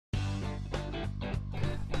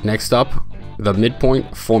Next up, the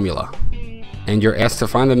midpoint formula. And you're asked to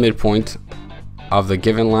find the midpoint of the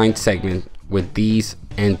given line segment with these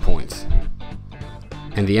endpoints.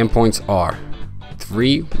 And the endpoints are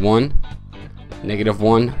 3, 1,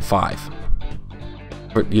 -1, 5.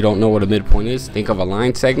 But you don't know what a midpoint is, think of a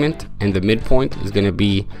line segment, and the midpoint is going to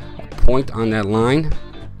be a point on that line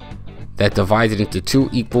that divides it into 2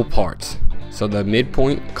 equal parts. So the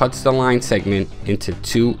midpoint cuts the line segment into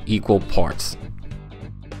 2 equal parts.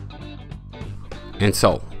 And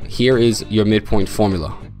so here is your midpoint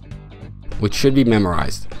formula, which should be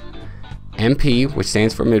memorized. MP, which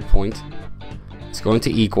stands for midpoint, is going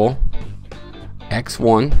to equal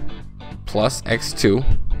x1 plus x2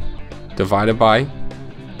 divided by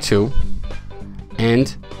 2,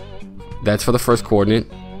 and that's for the first coordinate,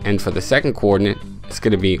 and for the second coordinate it's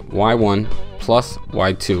going to be y1 plus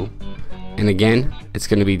y2, and again it's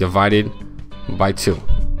going to be divided by 2.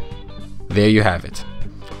 There you have it.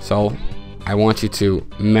 So I want you to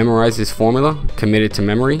memorize this formula, commit it to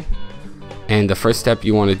memory, and the first step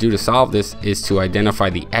you want to do to solve this is to identify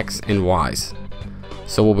the x and y's.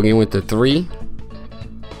 So we'll begin with the 3,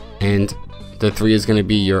 and the 3 is going to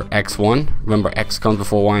be your x1. Remember, x comes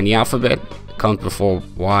before y in the alphabet, comes before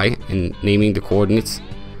y in naming the coordinates.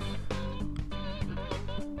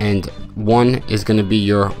 And 1 is going to be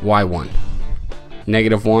your y1.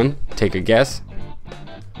 -1, take a guess,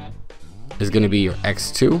 is going to be your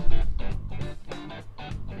x2.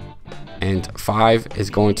 And 5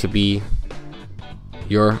 is going to be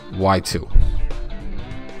your y2.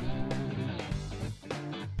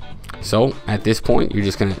 So at this point, you're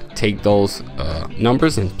just going to take those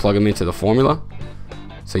numbers and plug them into the formula.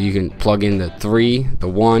 So you can plug in the 3, the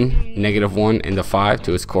 1, -1, and the 5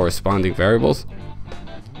 to its corresponding variables.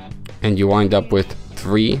 And you wind up with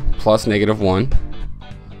 3 plus -1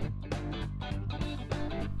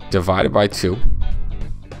 divided by 2.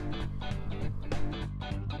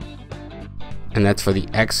 And that's for the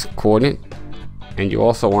x coordinate. And you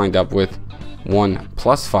also wind up with 1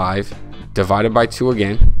 plus 5 divided by 2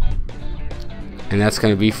 again. And that's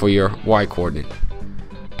going to be for your y coordinate.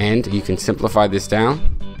 And you can simplify this down,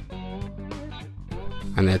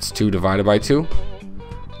 and that's 2 divided by 2,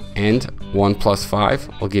 and 1 plus 5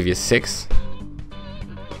 will give you 6,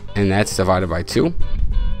 and that's divided by 2.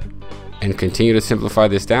 And continue to simplify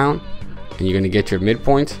this down, and you're going to get your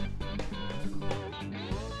midpoint.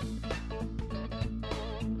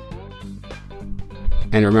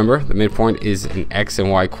 And remember, the midpoint is in x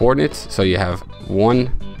and y coordinates, so you have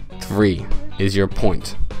 1, 3 is your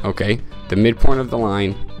point. Okay, the midpoint of the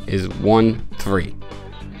line is 1, 3.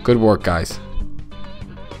 Good work, guys.